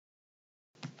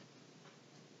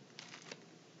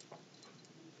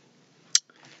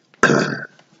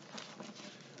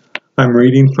I'm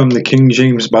reading from the King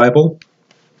James Bible.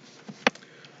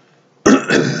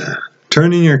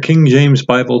 Turn in your King James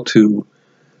Bible to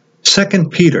 2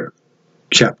 Peter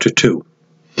chapter 2.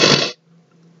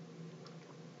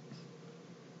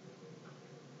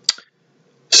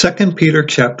 Second Peter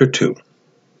chapter 2.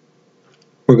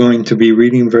 We're going to be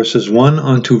reading verses 1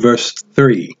 on to verse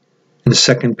 3 in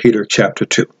 2 Peter chapter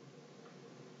 2.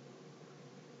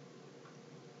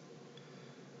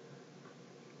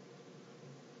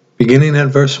 Beginning at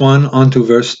verse 1 on to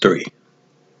verse 3.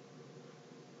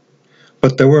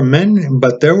 But there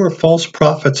were false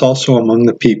prophets also among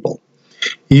the people,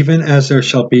 even as there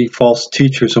shall be false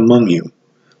teachers among you,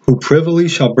 who privily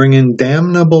shall bring in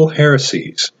damnable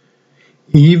heresies,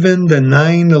 even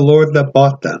denying the Lord that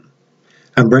bought them,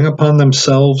 and bring upon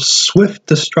themselves swift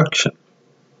destruction.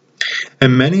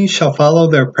 And many shall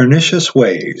follow their pernicious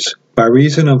ways, by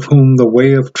reason of whom the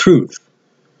way of truth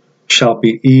shall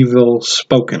be evil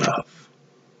spoken of.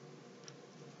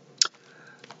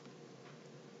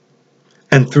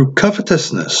 And through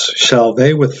covetousness shall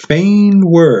they with feigned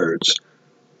words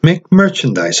make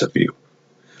merchandise of you,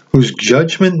 whose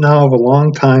judgment now of a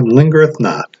long time lingereth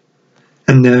not,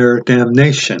 and their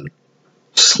damnation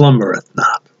slumbereth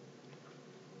not.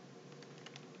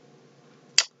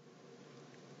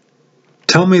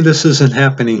 Tell me this isn't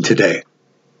happening today.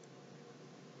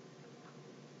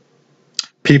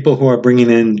 People who are bringing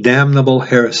in damnable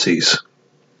heresies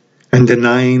and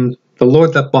denying the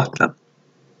Lord that bought them.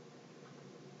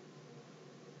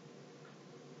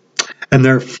 And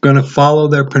they're going to follow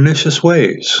their pernicious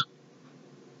ways.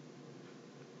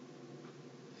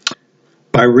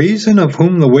 By reason of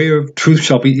whom the way of truth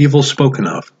shall be evil spoken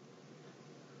of.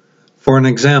 For an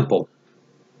example,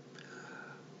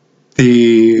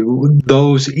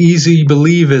 those easy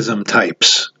believism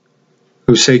types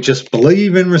who say just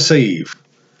believe and receive,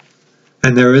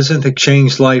 and there isn't a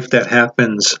changed life that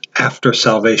happens after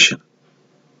salvation.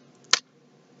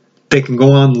 They can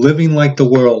go on living like the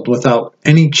world without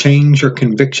any change or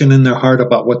conviction in their heart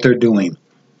about what they're doing.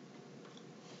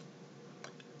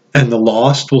 And the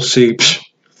lost will see,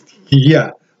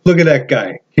 yeah, look at that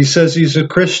guy. He says he's a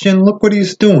Christian. Look what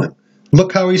he's doing.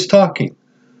 Look how he's talking.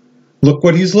 Look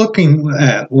what he's looking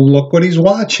at. Look what he's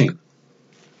watching.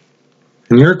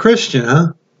 And you're a Christian,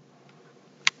 huh?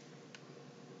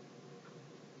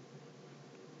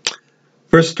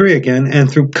 Verse 3 again, and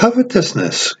through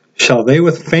covetousness shall they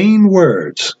with feigned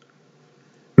words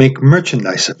make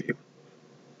merchandise of you.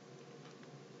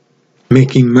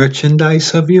 Making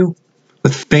merchandise of you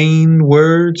with feigned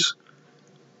words.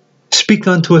 Speak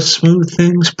unto us smooth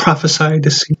things, prophesy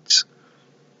deceits.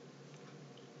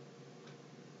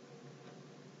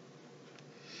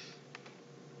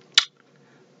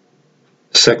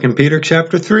 Second Peter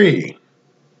chapter 3.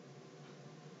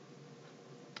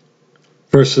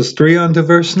 Verses 3 on to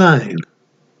verse 9.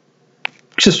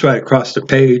 Just right across the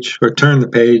page, or turn the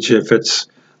page if it's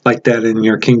like that in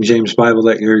your King James Bible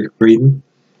that you're reading.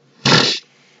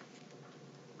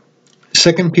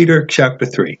 2 Peter chapter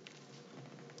 3.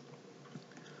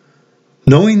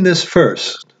 Knowing this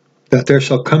first, that there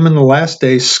shall come in the last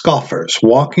days scoffers,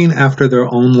 walking after their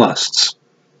own lusts,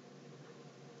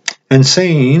 and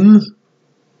saying,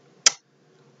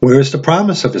 where is the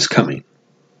promise of his coming?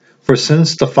 For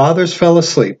since the fathers fell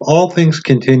asleep, all things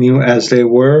continue as they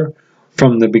were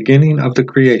from the beginning of the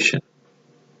creation.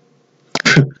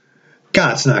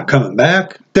 God's not coming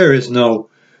back. There is no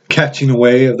catching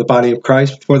away of the body of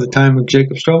Christ before the time of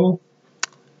Jacob's trouble.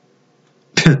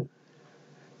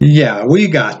 Yeah, we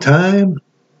got time.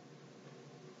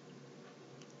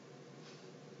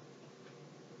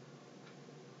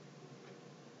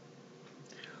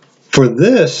 For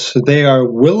this they are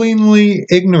willingly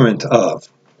ignorant of,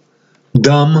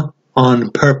 dumb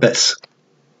on purpose,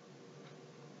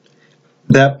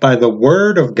 that by the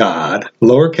word of God,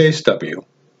 lowercase w,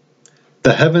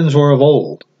 the heavens were of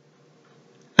old,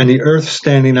 and the earth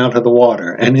standing out of the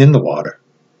water and in the water,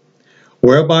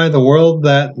 whereby the world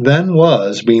that then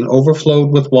was, being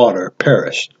overflowed with water,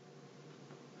 perished.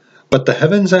 But the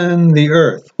heavens and the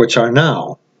earth, which are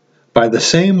now, by the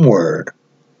same word,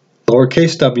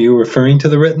 lowercase w, referring to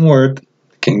the written word,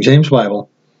 King James Bible,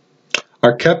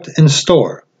 are kept in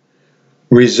store,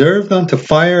 reserved unto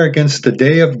fire against the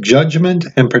day of judgment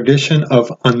and perdition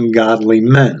of ungodly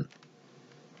men,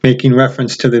 making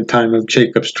reference to the time of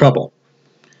Jacob's trouble.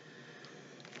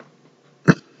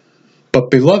 But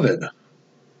beloved,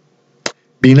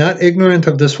 be not ignorant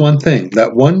of this one thing,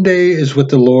 that one day is with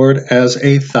the Lord as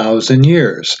 1,000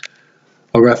 years,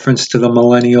 a reference to the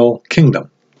millennial kingdom,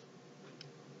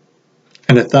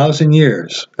 and 1,000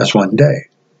 years as one day.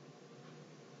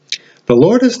 The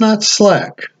Lord is not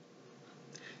slack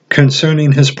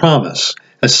concerning his promise,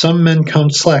 as some men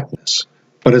count slackness,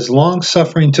 but is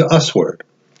long-suffering to usward,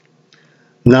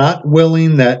 not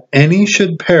willing that any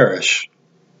should perish,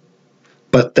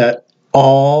 but that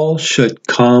all should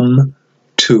come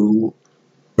to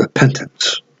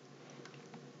repentance.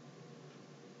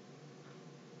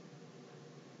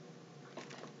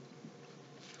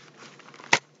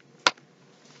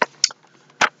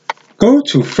 Go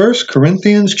to 1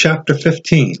 Corinthians chapter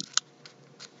 15.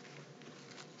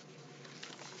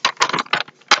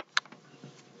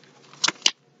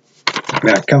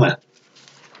 Now, come on.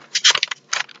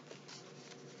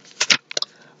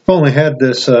 I've only had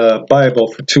this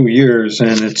Bible for 2 years,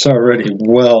 and it's already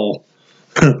well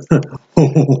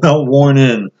worn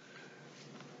in.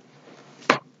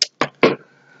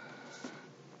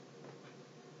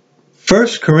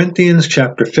 First Corinthians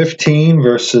chapter 15,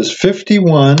 verses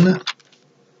 51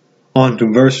 on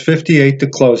to verse 58 to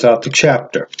close out the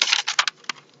chapter.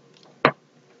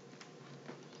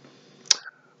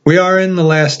 We are in the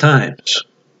last times.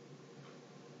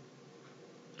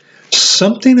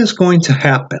 Something is going to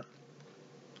happen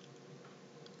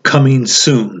coming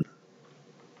soon.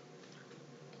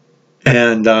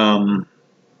 And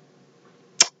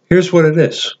here's what it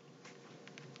is.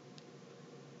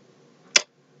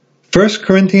 1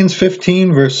 Corinthians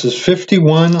 15, verses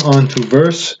 51 on to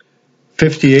verse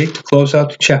 58 to close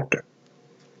out the chapter.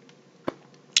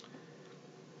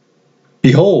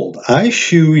 Behold, I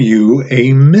shew you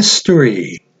a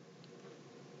mystery.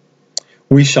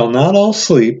 We shall not all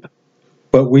sleep,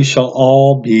 but we shall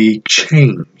all be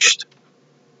changed.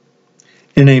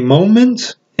 In a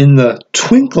moment, in the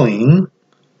twinkling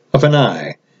of an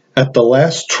eye, at the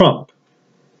last trump,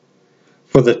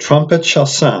 for the trumpet shall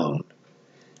sound,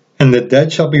 and the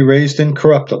dead shall be raised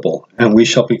incorruptible, and we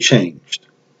shall be changed.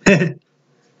 The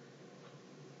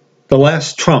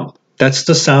last trump, that's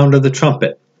the sound of the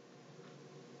trumpet.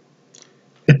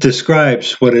 It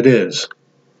describes what it is.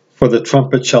 For the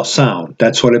trumpet shall sound.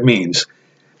 That's what it means.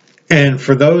 And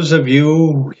for those of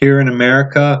you here in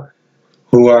America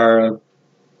who are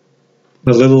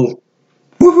a little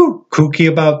kooky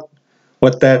about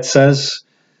what that says,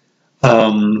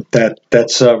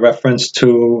 that's a reference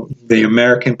to the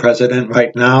American president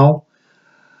right now.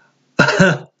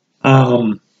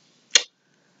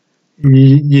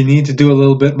 You need to do a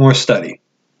little bit more study,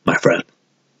 my friend.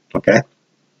 Okay?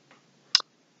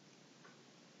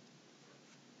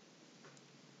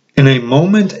 In a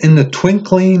moment, in the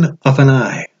twinkling of an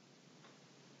eye.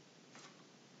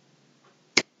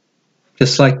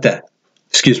 Just like that.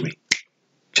 Excuse me.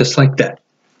 Just like that.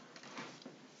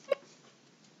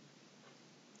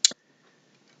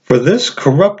 For this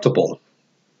corruptible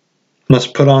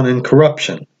must put on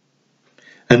incorruption,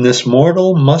 and this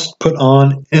mortal must put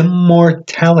on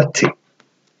immortality.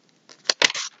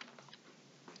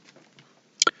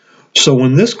 So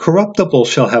when this corruptible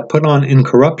shall have put on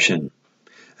incorruption,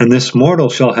 and this mortal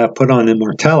shall have put on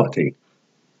immortality,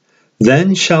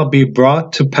 then shall be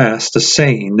brought to pass the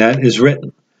saying that is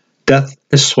written, Death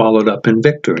is swallowed up in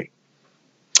victory.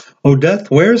 O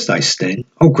death, where is thy sting?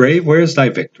 O grave, where is thy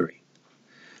victory?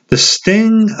 The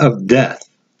sting of death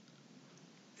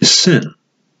is sin,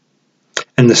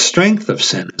 and the strength of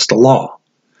sin is the law.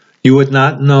 You would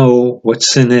not know what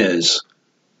sin is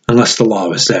unless the law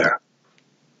was there.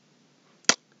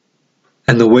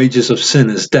 And the wages of sin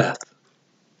is death.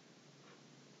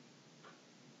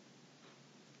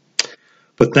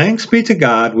 But thanks be to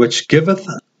God, which giveth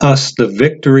us the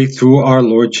victory through our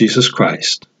Lord Jesus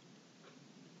Christ.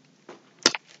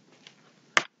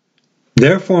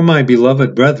 Therefore, my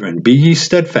beloved brethren, be ye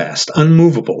steadfast,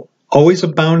 unmovable, always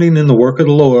abounding in the work of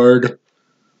the Lord,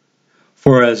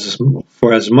 for as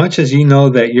much as ye know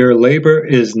that your labor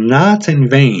is not in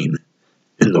vain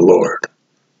in the Lord.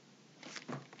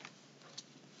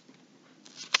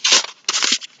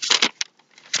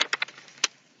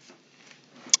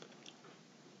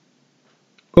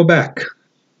 Go back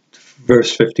to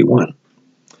verse 51.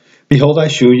 Behold, I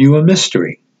shew you a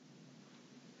mystery.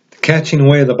 The catching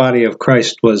away of the body of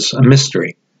Christ was a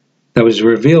mystery that was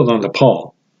revealed unto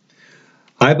Paul.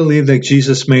 I believe that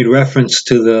Jesus made reference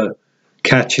to the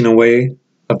catching away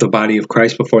of the body of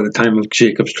Christ before the time of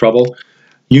Jacob's trouble.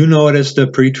 You know it as the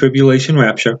pre-tribulation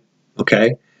rapture,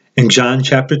 okay? In John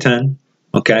chapter 10,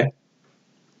 okay?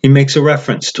 He makes a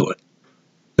reference to it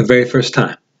the very first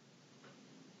time,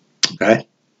 okay?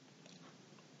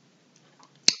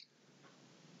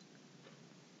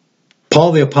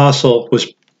 Paul the Apostle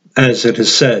was, as it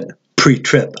is said,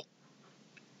 pre-trib,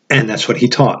 and that's what he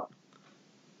taught.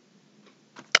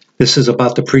 This is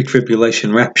about the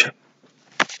pre-tribulation rapture.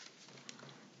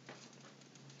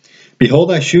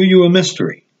 Behold, I shew you a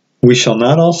mystery. We shall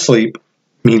not all sleep,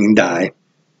 meaning die,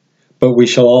 but we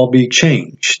shall all be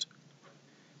changed.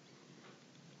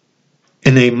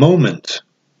 In a moment,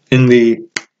 in the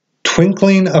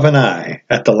twinkling of an eye,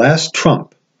 at the last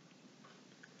trump,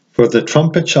 for the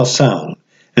trumpet shall sound,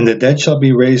 and the dead shall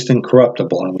be raised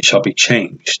incorruptible, and we shall be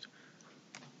changed.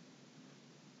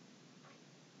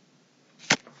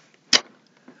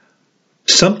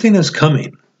 Something is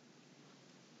coming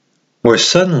where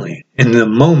suddenly, in the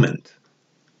moment,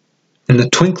 in the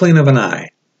twinkling of an eye,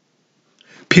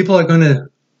 people are going to,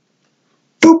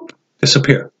 boop,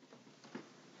 disappear.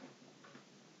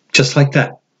 Just like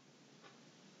that.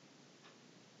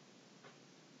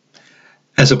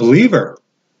 As a believer,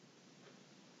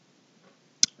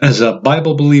 as a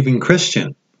Bible-believing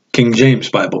Christian, King James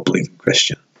Bible-believing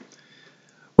Christian,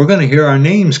 we're going to hear our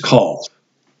names called,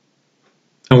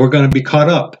 and we're going to be caught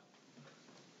up.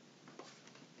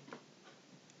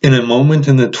 In a moment,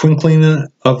 in the twinkling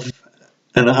of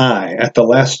an eye, at the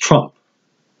last trump,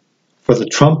 for the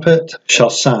trumpet shall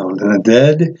sound, and the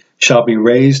dead shall be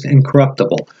raised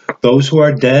incorruptible. Those who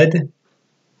are dead,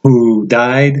 who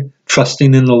died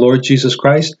trusting in the Lord Jesus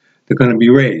Christ, they're going to be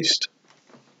raised.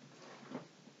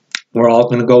 We're all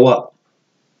going to go up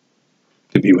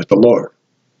to be with the Lord.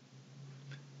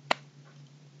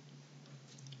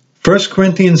 1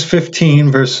 Corinthians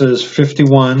 15, verses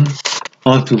 51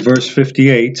 on to verse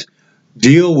 58,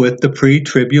 deal with the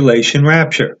pre-tribulation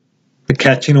rapture, the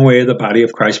catching away of the body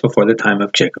of Christ before the time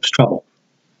of Jacob's trouble.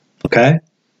 Okay?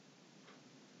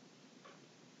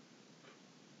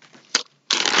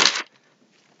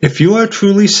 If you are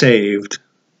truly saved,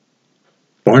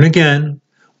 born again,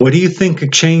 what do you think a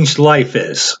changed life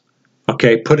is?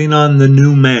 Okay, putting on the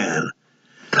new man.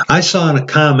 I saw in a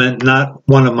comment, not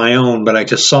one of my own, but I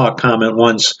just saw a comment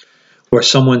once where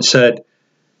someone said,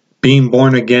 being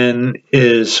born again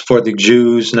is for the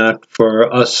Jews, not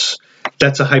for us.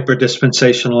 That's a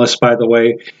hyper-dispensationalist, by the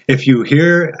way. If you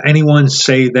hear anyone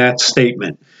say that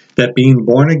statement, that being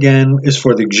born again is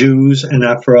for the Jews and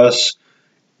not for us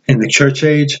in the church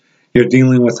age, you're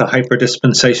dealing with a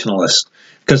hyper-dispensationalist.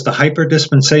 Because the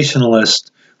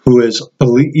hyper-dispensationalist, who is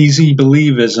easy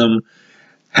believism,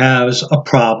 has a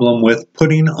problem with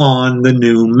putting on the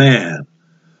new man.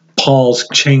 Paul's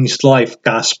changed life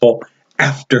gospel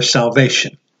after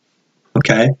salvation.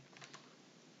 Okay?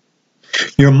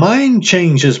 Your mind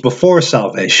changes before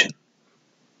salvation.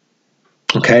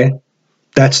 Okay?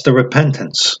 That's the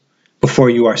repentance before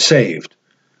you are saved.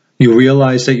 You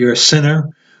realize that you're a sinner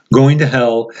going to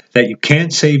hell, that you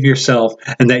can't save yourself,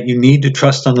 and that you need to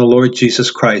trust on the Lord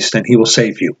Jesus Christ, and He will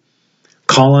save you.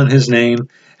 Call on His name,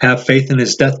 have faith in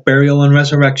His death, burial, and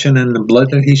resurrection, and the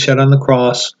blood that He shed on the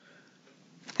cross,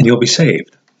 and you'll be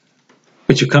saved.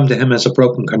 But you come to Him as a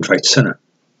broken, contrite sinner.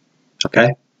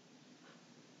 Okay?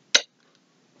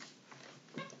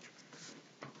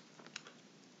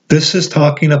 This is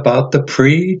talking about the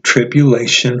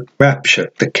pre-tribulation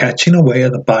rapture, the catching away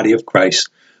of the body of Christ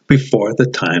before the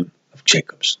time of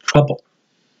Jacob's trouble.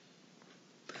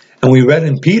 And we read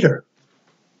in Peter,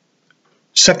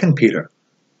 2 Peter,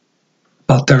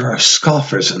 about there are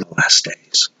scoffers in the last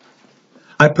days.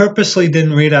 I purposely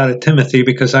didn't read out of Timothy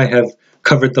because I have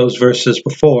covered those verses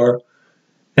before.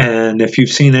 And if you've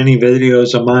seen any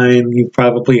videos of mine, you've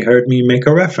probably heard me make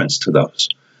a reference to those.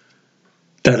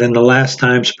 That in the last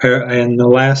times,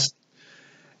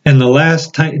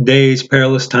 days,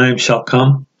 perilous times shall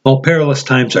come. Well, perilous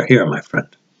times are here, my friend.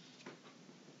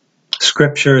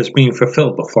 Scripture is being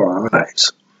fulfilled before our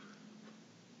eyes.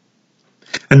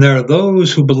 And there are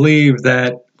those who believe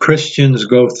that Christians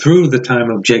go through the time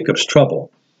of Jacob's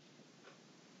trouble,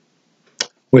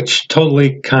 which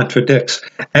totally contradicts.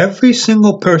 Every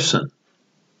single person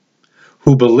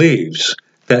who believes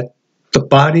that the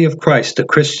body of Christ, the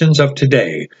Christians of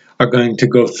today, are going to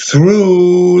go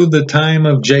through the time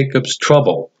of Jacob's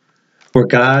trouble, where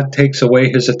God takes away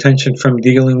His attention from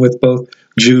dealing with both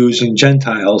Jews and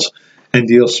Gentiles and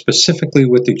deals specifically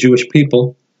with the Jewish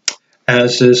people,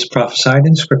 as is prophesied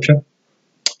in Scripture.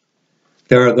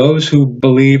 There are those who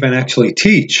believe and actually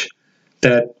teach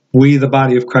that we, the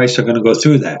body of Christ, are going to go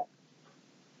through that.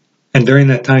 And during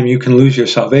that time, you can lose your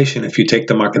salvation if you take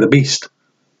the mark of the beast.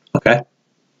 Okay?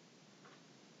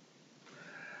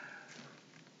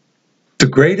 The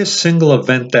greatest single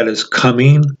event that is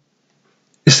coming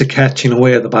is the catching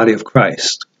away of the body of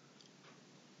Christ.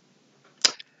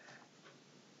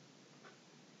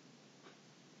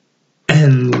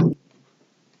 And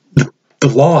the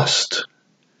lost,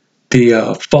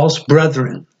 the false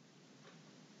brethren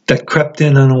that crept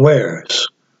in unawares,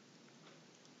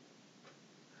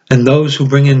 and those who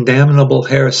bring in damnable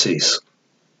heresies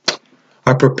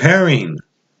are preparing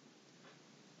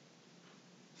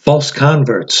false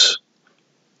converts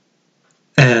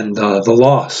and the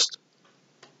lost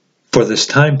for this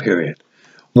time period.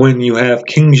 When you have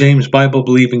King James Bible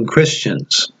believing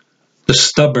Christians, the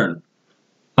stubborn,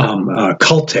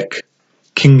 cultic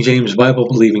King James Bible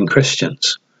believing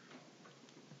Christians,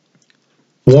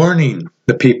 warning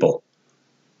the people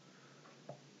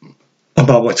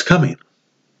about what's coming.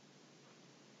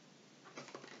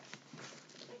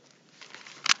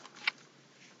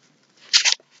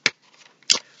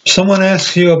 Someone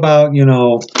asks you about,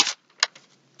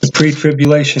 the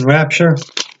pre-tribulation rapture,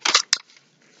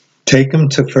 take them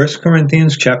to 1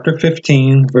 Corinthians chapter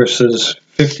 15, verses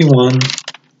 51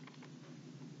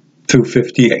 through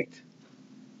 58.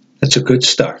 That's a good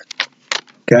start.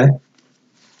 Okay?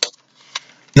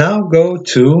 Now go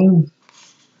to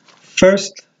 1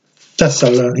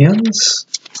 Thessalonians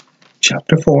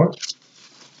chapter 4.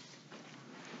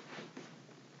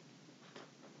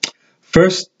 1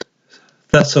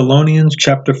 Thessalonians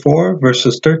chapter 4,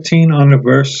 verses 13 on to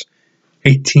verse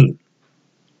 18.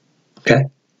 Okay?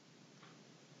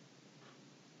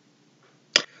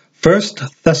 1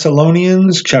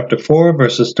 Thessalonians chapter 4,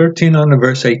 verses 13 on to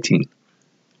verse 18.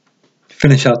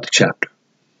 Finish out the chapter.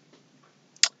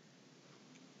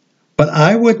 But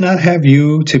I would not have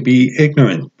you to be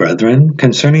ignorant, brethren,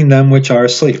 concerning them which are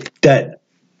asleep, dead,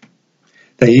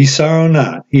 that ye sorrow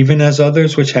not, even as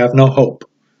others which have no hope.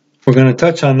 We're going to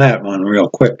touch on that one real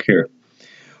quick here.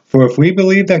 For if we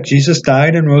believe that Jesus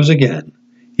died and rose again,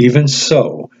 even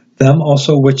so, them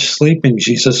also which sleep in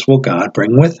Jesus will God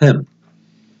bring with him.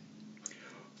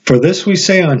 For this we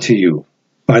say unto you,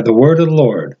 by the word of the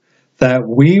Lord, that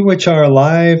we which are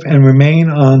alive and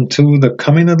remain unto the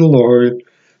coming of the Lord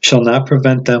shall not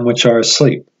prevent them which are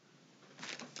asleep.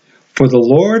 For the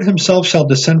Lord himself shall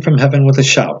descend from heaven with a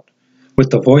shout, with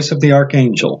the voice of the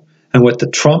archangel, and with the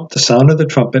sound of the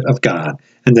trumpet of God,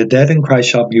 and the dead in Christ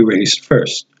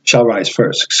shall rise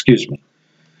first.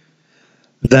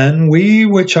 Then we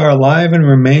which are alive and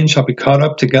remain shall be caught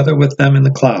up together with them in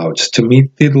the clouds, to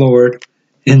meet the Lord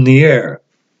in the air.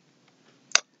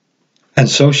 And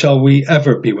so shall we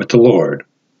ever be with the Lord.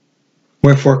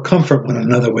 Wherefore comfort one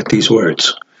another with these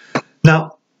words.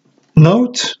 Now,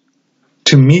 note,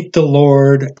 to meet the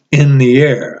Lord in the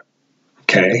air.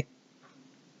 Okay?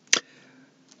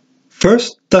 1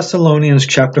 Thessalonians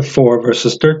chapter 4,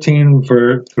 verses 13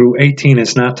 through 18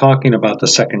 is not talking about the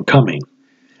second coming.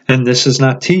 And this is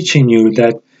not teaching you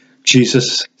that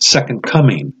Jesus' second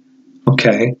coming.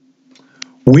 Okay?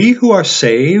 We who are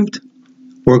saved,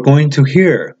 we're going to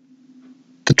hear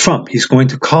the trump. He's going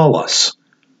to call us.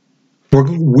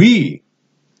 We,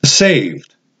 the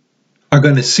saved, are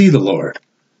going to see the Lord.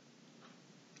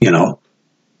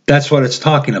 That's what it's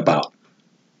talking about.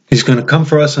 He's going to come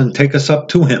for us and take us up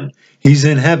to him. He's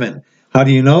in heaven. How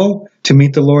do you know? To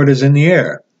meet the Lord is in the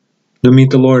air. To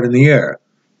meet the Lord in the air.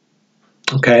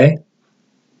 Okay?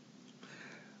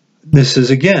 This is,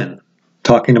 again,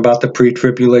 talking about the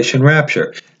pre-tribulation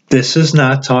rapture. This is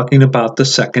not talking about the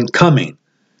second coming.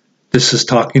 This is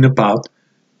talking about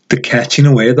the catching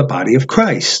away of the body of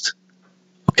Christ.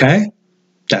 Okay?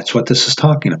 That's what this is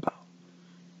talking about.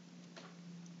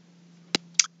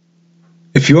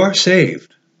 If you are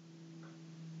saved,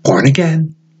 born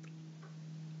again,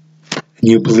 and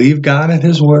you believe God and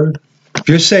his word, if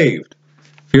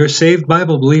you're a saved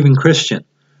Bible-believing Christian,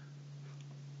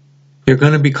 you're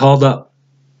going to be called up.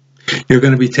 You're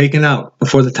going to be taken out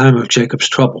before the time of Jacob's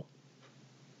trouble.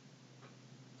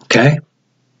 Okay?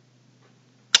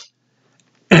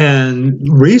 And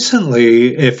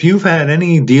recently, if you've had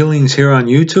any dealings here on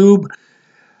YouTube,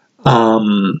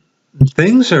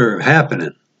 things are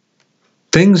happening.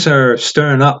 Things are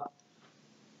stirring up.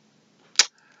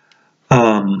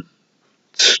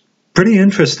 It's pretty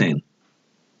interesting.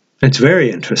 It's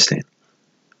very interesting.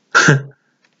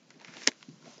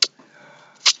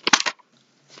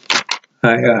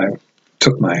 I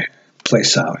took my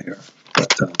place out here,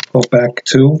 but go back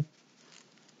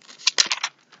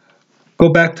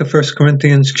to 1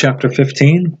 Corinthians chapter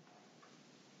 15,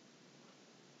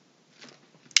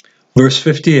 verse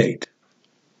 58.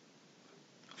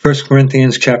 1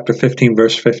 Corinthians chapter 15,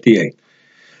 verse 58.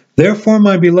 Therefore,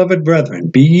 my beloved brethren,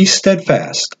 be ye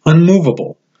steadfast,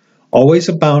 unmovable, always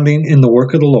abounding in the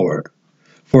work of the Lord,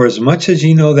 for as much as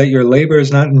ye know that your labor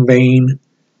is not in vain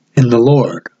in the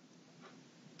Lord.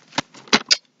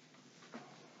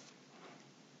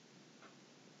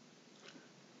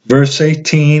 Verse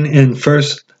 18 in 1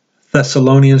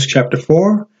 Thessalonians chapter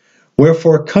 4,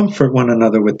 wherefore comfort one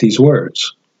another with these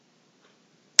words.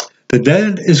 The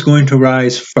dead is going to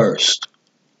rise first,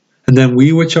 and then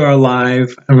we which are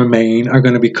alive and remain are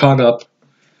going to be caught up.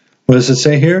 What does it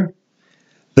say here?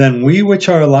 Then we which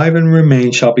are alive and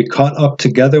remain shall be caught up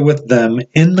together with them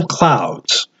in the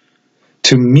clouds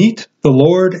to meet the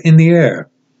Lord in the air.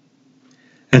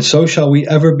 And so shall we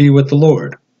ever be with the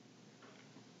Lord.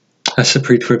 That's the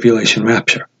pre-tribulation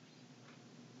rapture.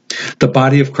 The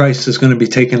body of Christ is going to be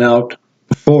taken out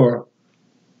before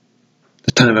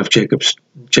the time of Jacob's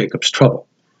trouble.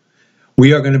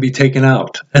 We are going to be taken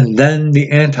out, and then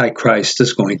the Antichrist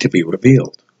is going to be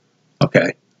revealed.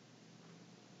 Okay?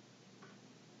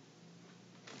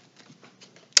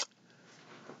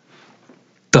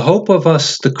 The hope of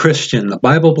us, the Christian, the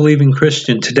Bible-believing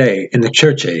Christian today in the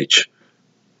church age,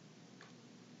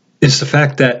 is the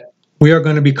fact that we are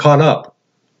going to be caught up.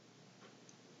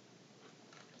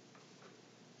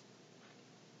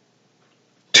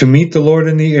 To meet the Lord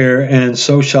in the air, and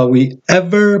so shall we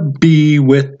ever be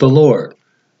with the Lord.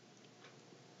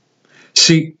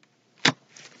 See,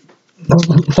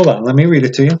 hold on, let me read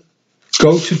it to you.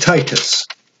 Go to Titus.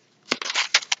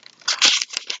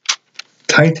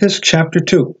 Titus chapter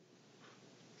 2.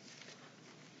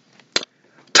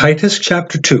 Titus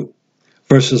chapter 2,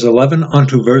 verses 11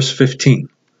 unto verse 15.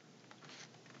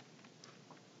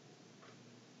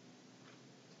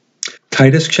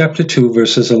 Titus chapter 2,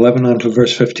 verses 11 unto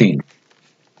verse 15.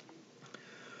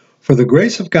 For the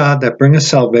grace of God that bringeth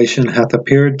salvation hath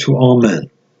appeared to all men,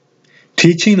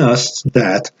 teaching us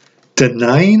that,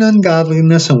 denying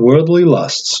ungodliness and worldly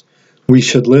lusts, we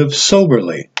should live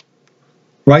soberly,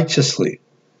 righteously,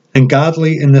 and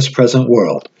godly in this present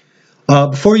world.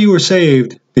 Before you were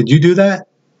saved, did you do that?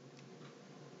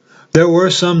 There were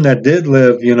some that did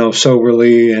live,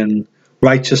 soberly and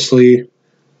righteously,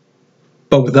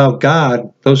 but without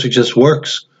God, those are just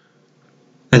works,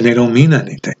 and they don't mean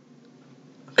anything.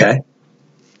 Okay?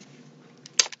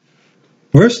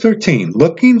 Verse 13,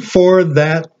 looking for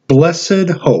that blessed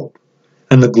hope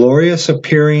and the glorious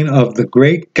appearing of the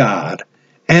great God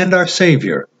and our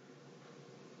Savior,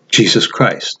 Jesus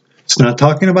Christ. It's not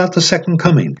talking about the second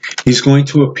coming. He's going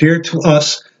to appear to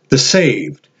us, the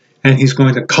saved, and he's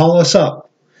going to call us up.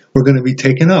 We're going to be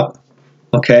taken up.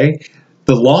 Okay?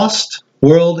 The lost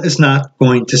world is not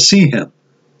going to see him.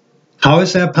 How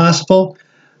is that possible?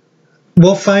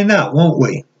 We'll find out, won't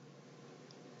we?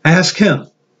 Ask him.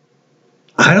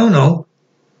 I don't know.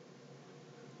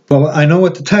 But I know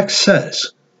what the text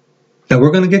says. That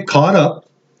we're going to get caught up,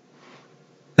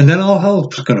 and then all hell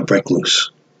is going to break loose.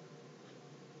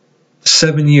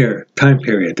 7-year time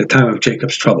period, the time of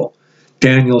Jacob's trouble.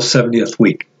 Daniel's 70th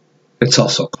week, it's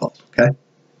also called, okay?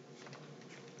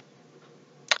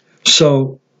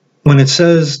 So, when it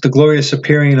says the glorious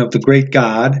appearing of the great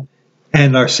God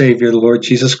and our Savior, the Lord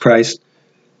Jesus Christ,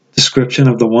 description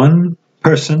of the one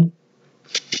person,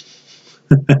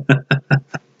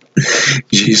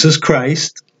 Jesus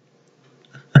Christ.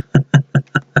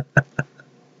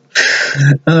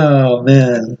 Oh,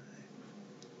 man.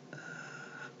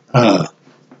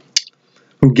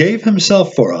 Who gave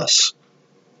himself for us,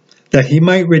 that he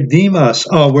might redeem us.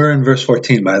 Oh, we're in verse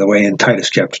 14, by the way, in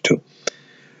Titus chapter 2.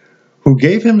 Who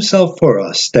gave himself for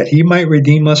us, that he might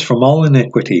redeem us from all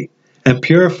iniquity, and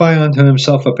purify unto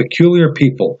himself a peculiar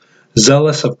people,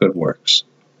 zealous of good works.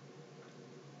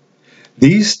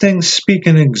 These things speak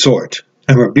and exhort,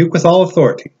 and rebuke with all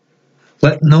authority.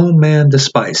 Let no man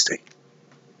despise thee.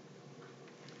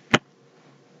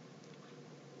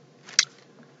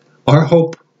 Our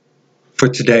hope for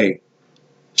today,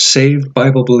 saved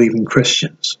Bible-believing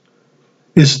Christians,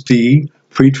 is the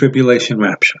pre-tribulation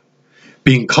rapture,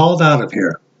 being called out of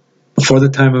here before the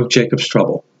time of Jacob's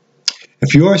trouble.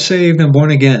 If you are saved and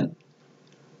born again,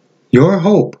 your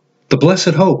hope, the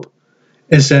blessed hope,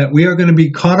 is that we are going to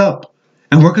be caught up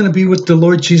and we're going to be with the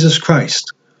Lord Jesus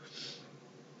Christ.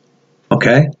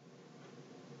 Okay?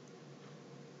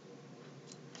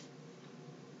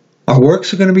 Our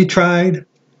works are going to be tried.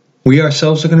 We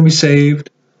ourselves are going to be saved.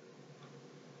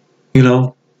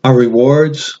 Our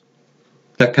rewards,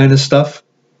 that kind of stuff.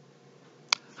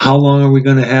 How long are we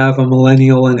going to have a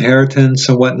millennial inheritance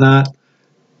and whatnot?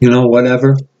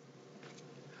 Whatever.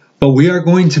 But we are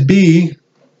going to be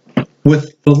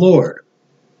with the Lord.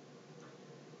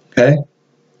 Okay?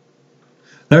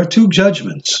 There are two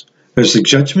judgments. There's the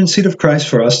judgment seat of Christ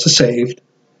for us, the saved,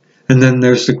 and then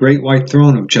there's the great white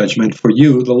throne of judgment for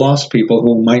you, the lost people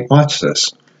who might watch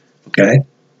this. Okay?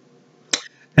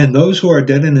 And those who are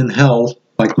dead and in hell,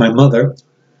 like my mother,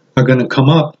 are going to come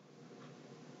up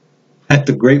at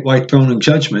the great white throne of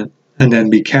judgment and then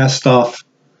be cast off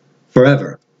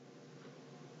forever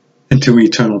into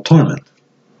eternal torment.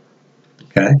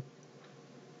 Okay?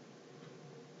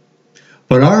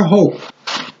 But our hope,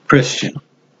 Christian,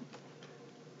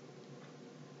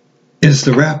 is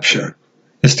the rapture,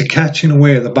 is the catching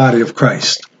away of the body of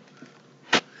Christ.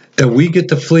 That we get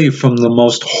to flee from the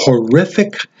most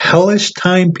horrific, hellish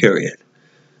time period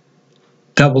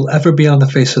that will ever be on the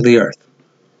face of the earth.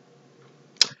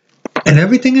 And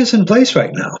everything is in place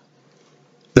right now.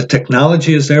 The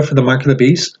technology is there for the mark of the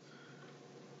beast.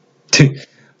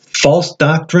 False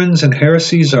doctrines and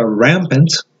heresies are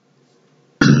rampant.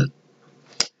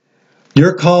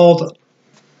 You're called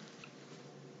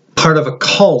part of a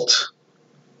cult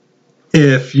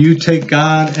if you take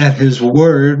God at His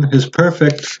word, His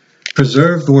perfect,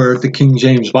 preserved word, the King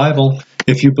James Bible.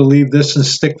 If you believe this and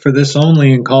stick for this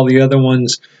only and call the other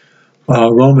ones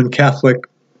Roman Catholic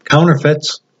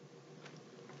counterfeits.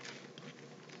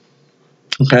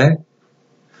 Okay?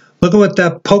 Look at what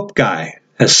that Pope guy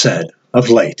has said of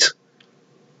late.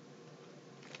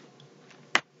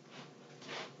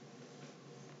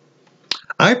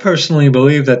 I personally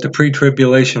believe that the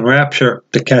pre-tribulation rapture,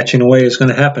 the catching away, is going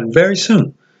to happen very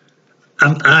soon.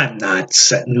 I'm not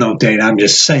setting no date. I'm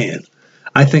just saying.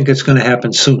 I think it's going to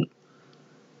happen soon.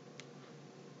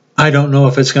 I don't know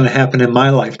if it's going to happen in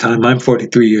my lifetime. I'm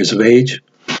 43 years of age.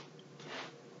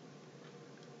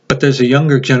 But there's a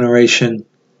younger generation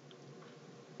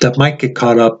that might get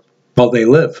caught up while they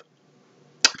live.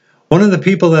 One of the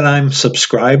people that I'm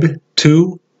subscribed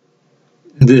to,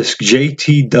 this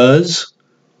JT Does,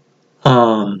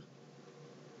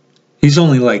 he's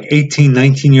only like 18,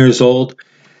 19 years old,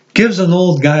 gives an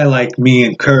old guy like me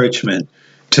encouragement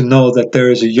to know that there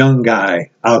is a young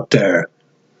guy out there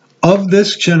of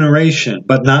this generation,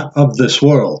 but not of this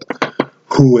world,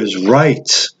 who is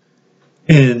right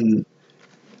in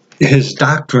his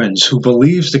doctrines, who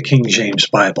believes the King James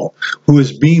Bible, who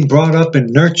is being brought up and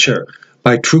nurtured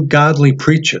by true godly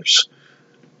preachers.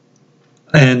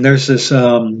 And there's this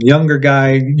younger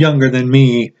guy, younger than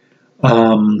me,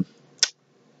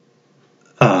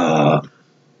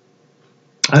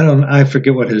 I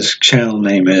forget what his channel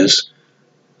name is.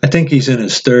 I think he's in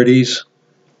his 30s.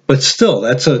 But still,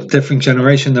 that's a different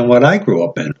generation than what I grew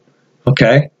up in.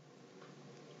 Okay?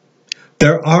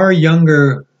 There are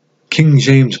younger King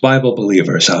James Bible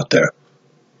believers out there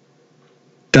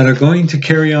that are going to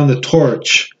carry on the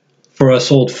torch for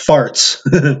us old farts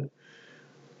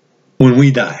when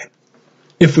we die,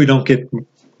 if we don't get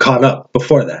caught up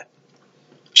before that.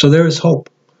 So there is hope.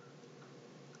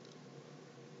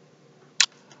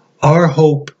 Our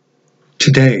hope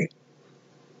today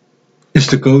is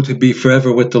to go to be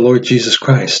forever with the Lord Jesus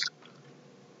Christ.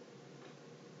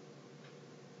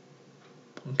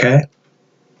 Okay?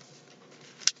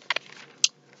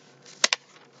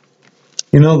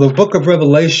 You know, the book of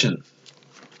Revelation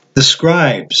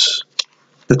describes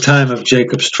the time of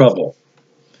Jacob's trouble.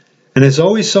 And it's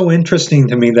always so interesting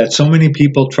to me that so many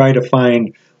people try to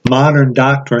find modern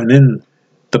doctrine in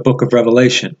the book of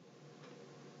Revelation.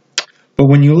 But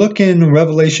when you look in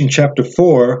Revelation chapter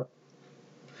 4,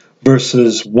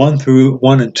 verses 1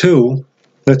 and 2,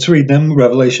 let's read them,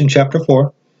 Revelation chapter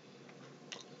 4.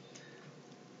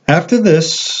 After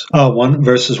this,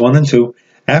 verses 1 and 2,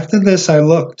 after this I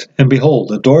looked, and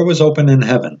behold, a door was open in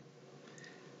heaven.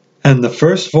 And the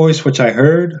first voice which I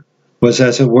heard was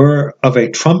as it were of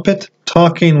a trumpet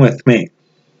talking with me,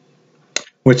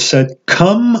 which said,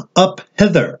 Come up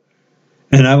hither,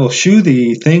 and I will shew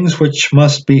thee things which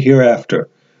must be hereafter.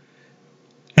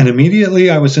 And immediately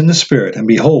I was in the Spirit, and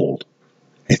behold,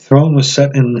 a throne was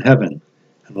set in heaven,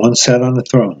 and one sat on the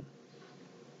throne.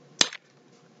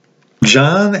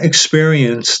 John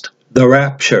experienced the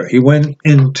rapture. He went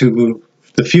into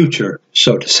the future,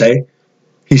 so to say.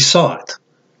 He saw it.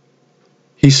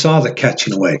 He saw the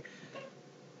catching away.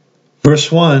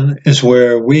 Verse 1 is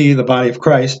where we, the body of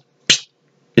Christ,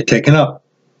 get taken up.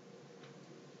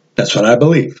 That's what I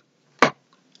believe.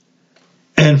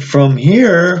 And from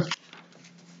here,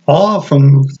 all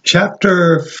from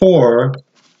chapter 4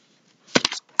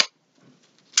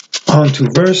 on to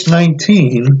verse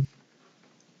 19,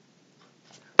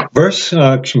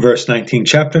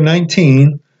 chapter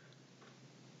 19,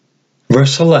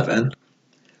 verse 11,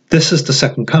 this is the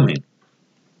second coming.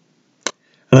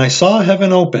 And I saw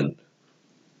heaven opened.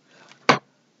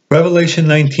 Revelation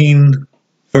 19,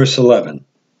 verse 11.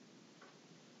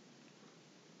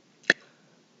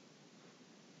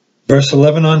 Verse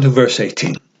 11 on to verse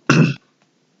 18. And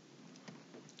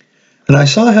I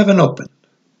saw heaven opened,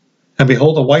 and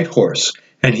behold a white horse,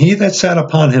 and he that sat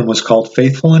upon him was called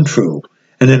Faithful and True,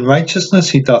 and in righteousness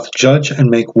he doth judge and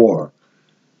make war.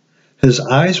 His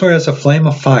eyes were as a flame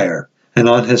of fire, and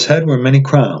on his head were many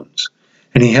crowns,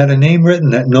 and he had a name written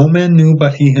that no man knew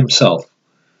but he himself.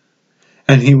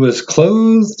 And he was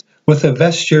clothed with a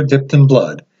vesture dipped in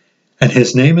blood, and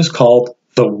his name is called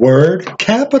the Word,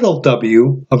 capital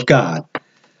W, of God.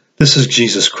 This is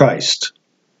Jesus Christ.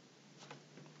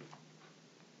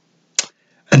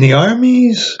 And the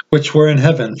armies which were in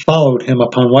heaven followed him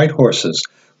upon white horses,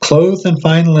 clothed in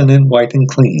fine linen, white and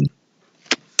clean.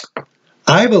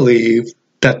 I believe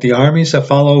that the armies that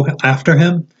follow after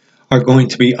him are going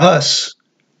to be us,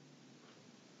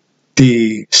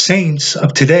 the saints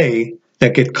of today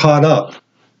that get caught up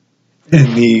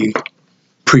in the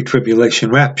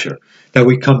pre-tribulation rapture, that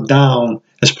we come down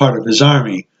as part of his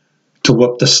army to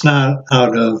whoop the snot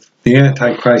out of the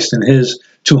Antichrist and his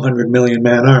 200 million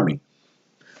man army.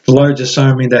 The largest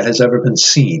army that has ever been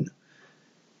seen.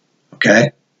 Okay?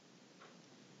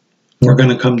 We're going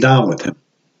to come down with him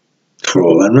to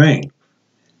rule and reign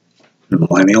in the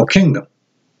millennial kingdom.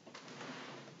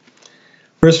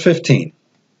 Verse 15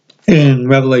 in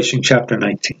Revelation chapter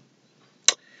 19.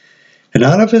 And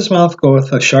out of his mouth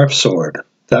goeth a sharp sword,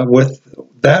 that with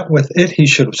it he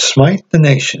should smite the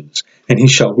nations, and he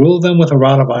shall rule them with a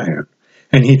rod of iron.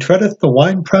 And he treadeth the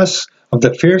winepress of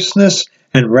the fierceness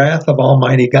and wrath of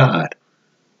Almighty God.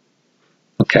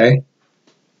 Okay?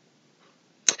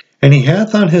 And he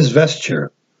hath on his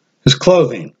vesture, his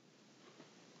clothing,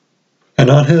 and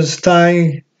on his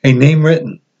thigh a name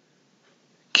written,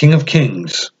 King of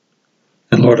Kings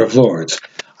and Lord of Lords.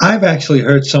 I've actually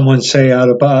heard someone say out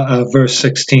of verse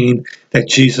 16 that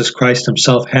Jesus Christ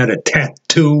himself had a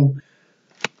tattoo.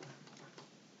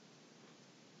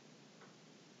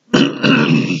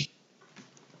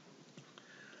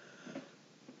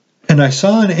 And I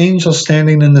saw an angel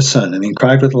standing in the sun, and he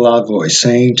cried with a loud voice,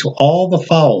 saying to all the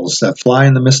fowls that fly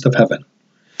in the midst of heaven,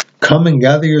 Come and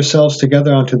gather yourselves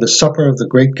together unto the supper of the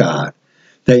great God,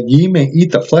 that ye may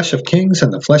eat the flesh of kings,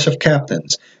 and the flesh of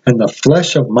captains, and the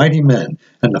flesh of mighty men,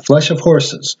 and the flesh of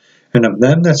horses, and of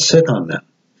them that sit on them,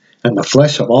 and the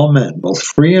flesh of all men, both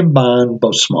free and bond,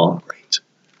 both small and great.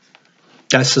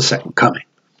 That's the second coming.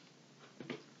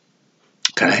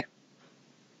 Okay?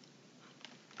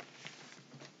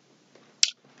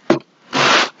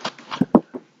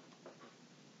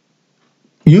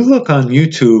 You look on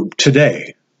YouTube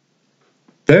today,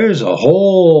 there's a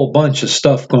whole bunch of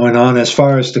stuff going on as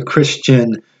far as the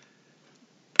Christian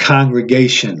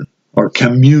congregation or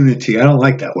community. I don't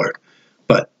like that word,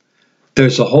 but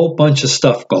there's a whole bunch of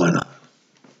stuff going on.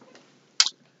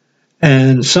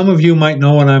 And some of you might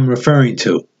know what I'm referring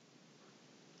to.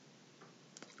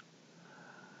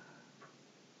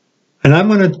 And I'm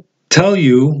going to tell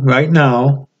you right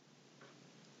now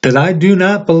that I do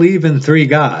not believe in three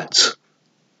gods.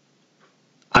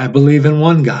 I believe in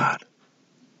one God.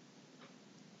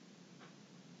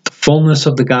 The fullness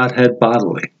of the Godhead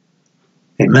bodily.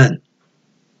 Amen.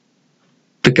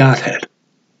 The Godhead.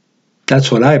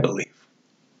 That's what I believe.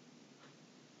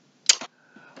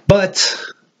 But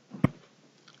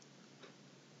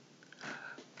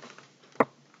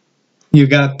you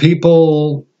got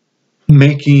people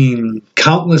making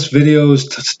countless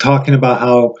videos talking about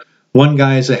how one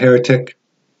guy is a heretic,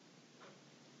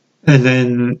 and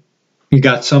then you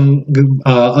got some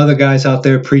other guys out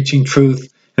there preaching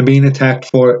truth and being attacked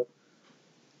for it.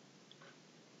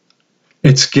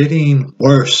 It's getting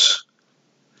worse.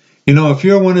 You know, if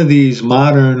you're one of these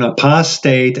modern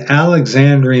apostate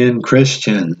Alexandrian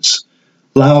Christians,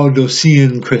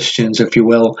 Laodicean Christians, if you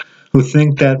will, who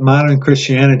think that modern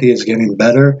Christianity is getting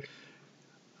better,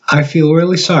 I feel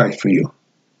really sorry for you.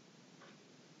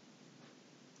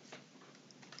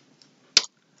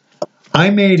 I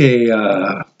made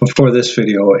before this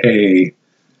video, a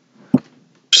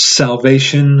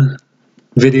salvation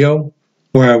video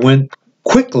where I went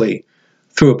quickly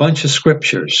through a bunch of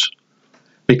scriptures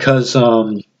because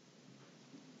I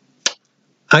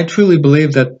truly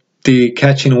believe that the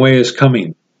catching away is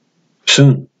coming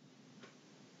soon.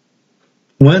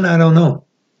 When? I don't know.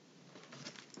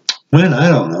 When? I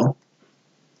don't know.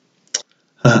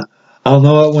 I'll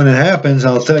know it when it happens,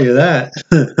 I'll tell you that.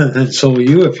 And so will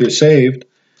you if you're saved.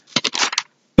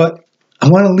 But I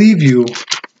want to leave you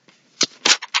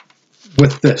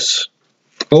with this.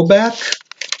 Go back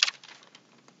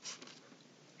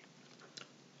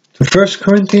to 1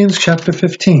 Corinthians chapter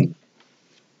 15.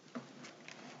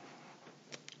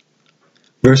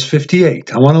 Verse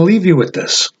 58. I want to leave you with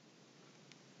this.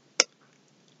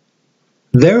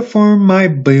 Therefore, my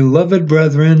beloved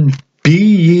brethren,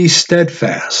 be ye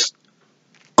steadfast,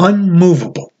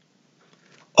 unmovable,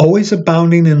 always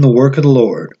abounding in the work of the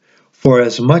Lord, for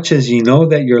as much as ye know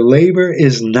that your labor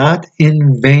is not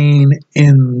in vain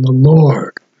in the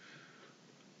Lord.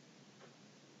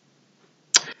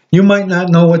 You might not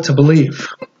know what to believe.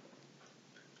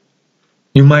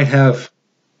 You might have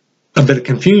a bit of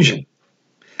confusion.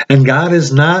 And God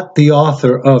is not the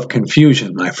author of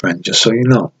confusion, my friend, just so you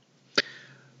know.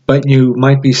 But you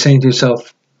might be saying to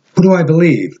yourself, who do I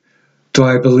believe? Do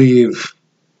I believe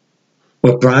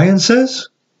what Brian says?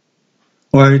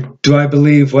 Or do I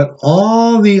believe what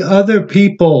all the other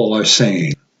people are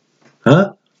saying?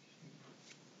 Huh?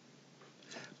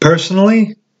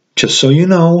 Personally, just so you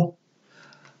know,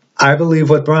 I believe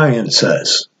what Brian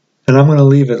says. And I'm going to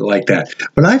leave it like that.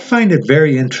 But I find it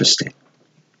very interesting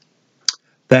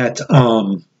that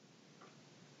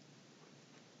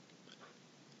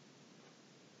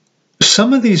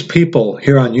some of these people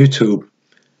here on YouTube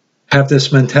have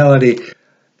this mentality,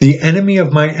 the enemy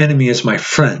of my enemy is my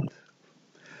friend.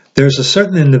 There's a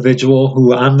certain individual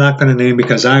who I'm not going to name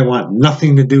because I want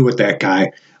nothing to do with that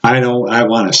guy. I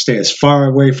want to stay as far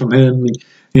away from him.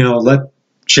 You know, let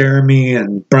Jeremy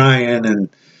and Brian and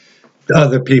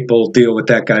other people deal with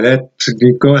that guy.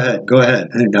 Go ahead.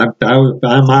 And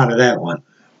I'm out of that one.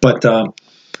 But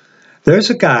there's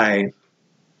a guy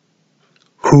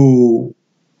who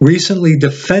recently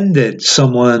defended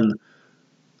someone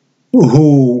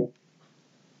who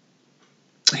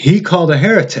he called a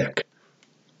heretic.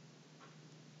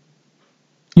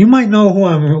 You might know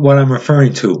what I'm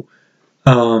referring to,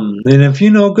 and if you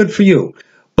know, good for you.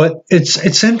 But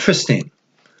it's interesting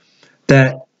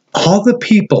that all the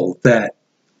people that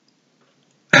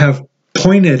have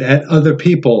pointed at other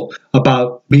people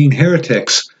about being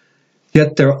heretics,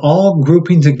 yet they're all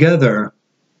grouping together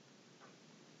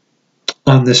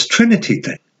on this Trinity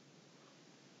thing.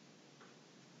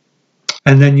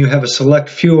 And then you have a select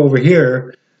few over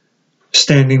here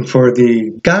standing for the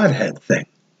Godhead thing.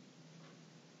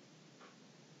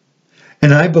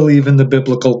 And I believe in the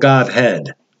biblical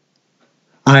Godhead.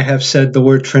 I have said the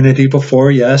word Trinity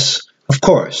before, yes, of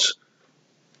course.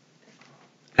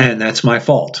 And that's my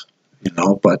fault, you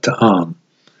know, but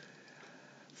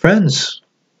friends,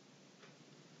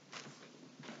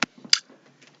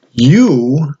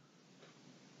 you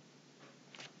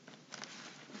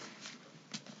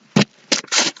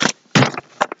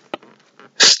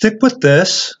stick with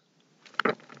this.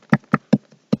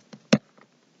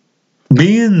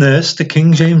 Be in this, the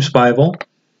King James Bible.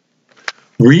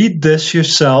 Read this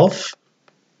yourself.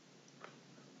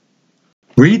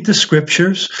 Read the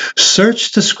scriptures.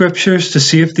 Search the scriptures to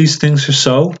see if these things are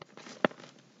so.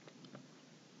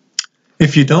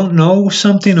 If you don't know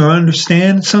something or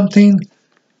understand something,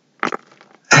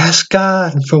 ask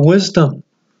God for wisdom,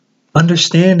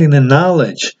 understanding, and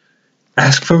knowledge.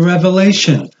 Ask for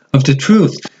revelation of the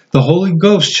truth. The Holy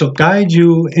Ghost shall guide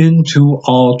you into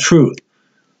all truth.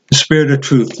 The Spirit of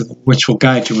truth, which will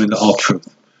guide you into all truth.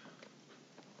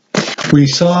 We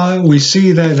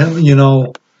see that, you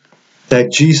know,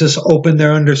 that Jesus opened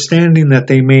their understanding that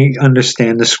they may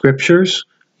understand the scriptures,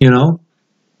 you know.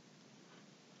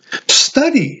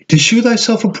 Study to shew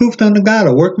thyself approved unto God,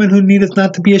 a workman who needeth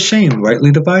not to be ashamed,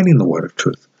 rightly dividing the word of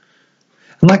truth.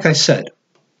 And like I said,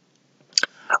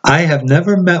 I have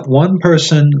never met one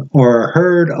person or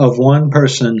heard of one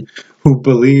person who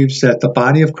believes that the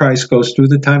body of Christ goes through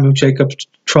the time of Jacob's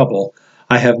trouble.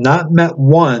 I have not met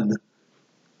one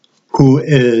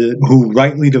who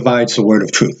rightly divides the word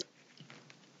of truth.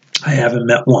 I haven't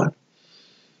met one.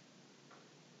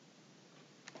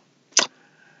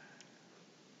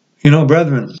 You know,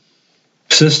 brethren,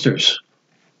 sisters,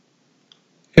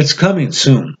 it's coming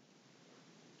soon.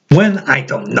 When? I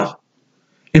don't know.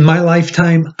 In my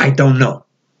lifetime, I don't know.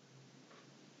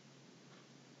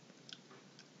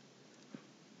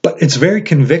 But it's very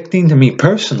convicting to me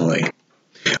personally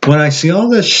when I see all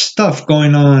this stuff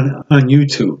going on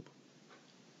YouTube.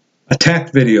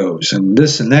 Attack videos and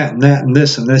this and that and that and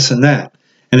this and this and that.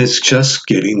 And it's just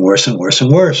getting worse and worse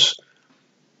and worse.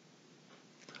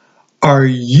 Are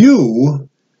you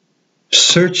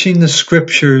searching the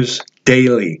scriptures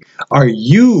daily? Are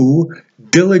you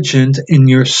diligent in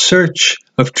your search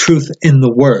of truth in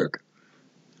the Word?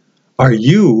 Are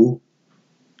you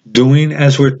doing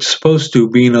as we're supposed to,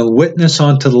 being a witness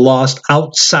unto the lost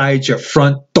outside your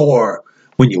front door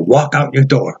when you walk out your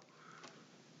door?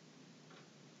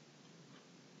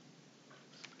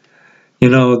 You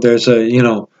know, there's a, you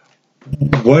know,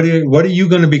 what are you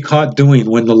going to be caught doing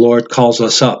when the Lord calls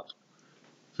us up?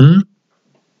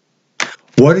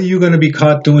 What are you going to be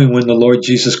caught doing when the Lord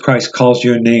Jesus Christ calls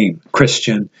your name,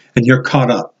 Christian, and you're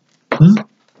caught up?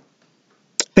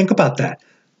 Think about that.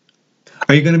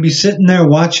 Are you going to be sitting there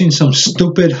watching some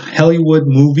stupid Hollywood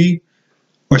movie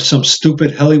or some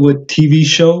stupid Hollywood TV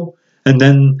show, and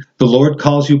then the Lord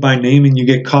calls you by name and you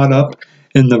get caught up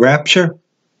in the rapture?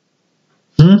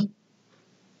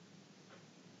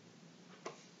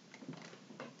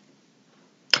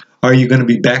 Are you going to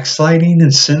be backsliding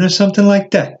in sin or something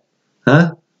like that?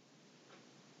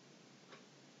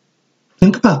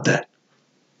 Think about that.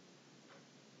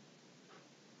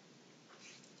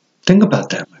 Think about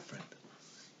that, my friend.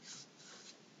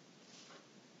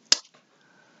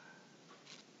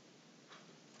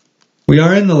 We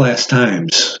are in the last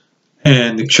times,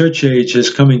 and the church age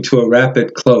is coming to a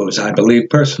rapid close, I believe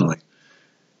personally.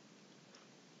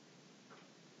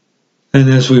 And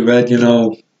as we read,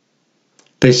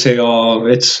 they say, oh,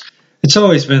 it's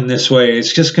always been this way.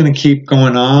 It's just going to keep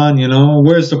going on,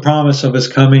 Where's the promise of his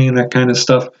coming and that kind of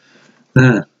stuff?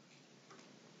 Nah.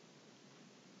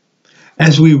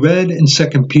 As we read in 2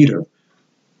 Peter,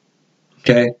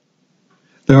 okay,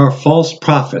 there are false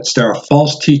prophets, there are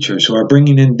false teachers who are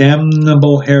bringing in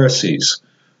damnable heresies.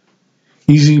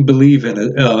 Easy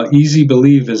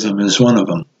believism is one of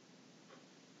them.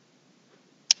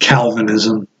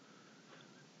 Calvinism.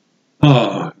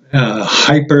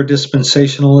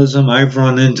 Hyper-dispensationalism. I've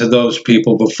run into those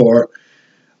people before.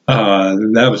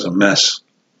 That was a mess.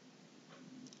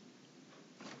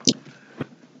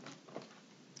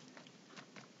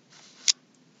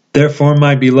 Therefore,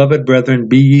 my beloved brethren,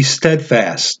 be ye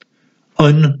steadfast,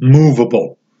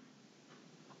 unmovable,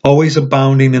 always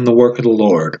abounding in the work of the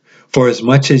Lord, for as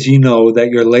much as ye know that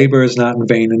your labor is not in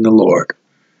vain in the Lord.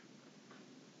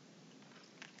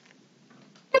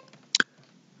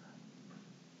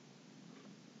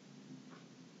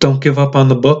 Don't give up on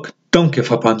the book. Don't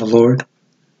give up on the Lord.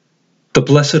 The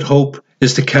blessed hope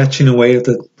is the catching away of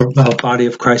the body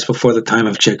of Christ before the time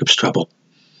of Jacob's trouble.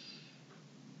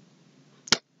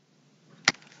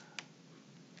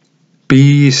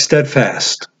 Be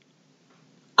steadfast,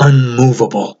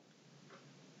 unmovable.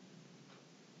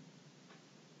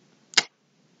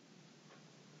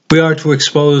 We are to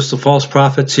expose the false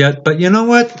prophets yet, but you know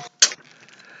what?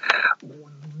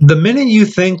 The minute you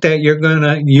think that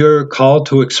you're called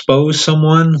to expose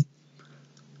someone,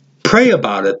 pray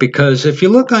about it, because if you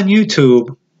look on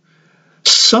YouTube,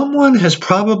 someone has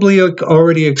probably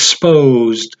already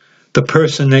exposed the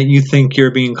person that you think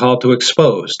you're being called to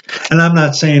expose. And I'm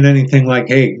not saying anything like,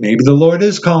 hey, maybe the Lord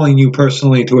is calling you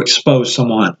personally to expose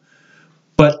someone.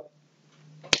 But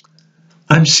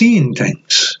I'm seeing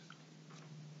things.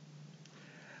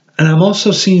 And I'm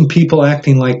also seeing people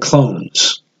acting like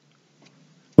clones,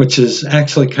 which is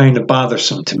actually kind of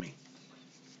bothersome to me.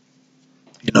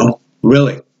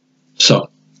 Really. So,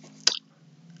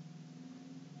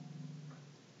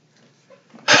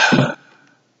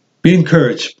 be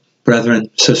encouraged, brethren,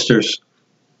 sisters.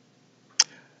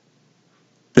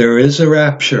 There is a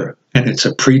rapture, and it's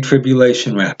a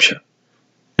pre-tribulation rapture,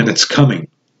 and it's coming.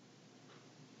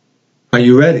 Are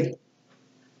you ready?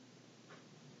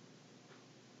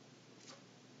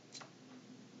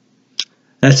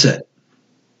 That's it.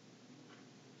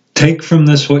 Take from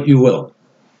this what you will.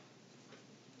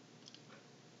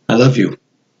 I love you.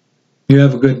 You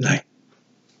have a good night.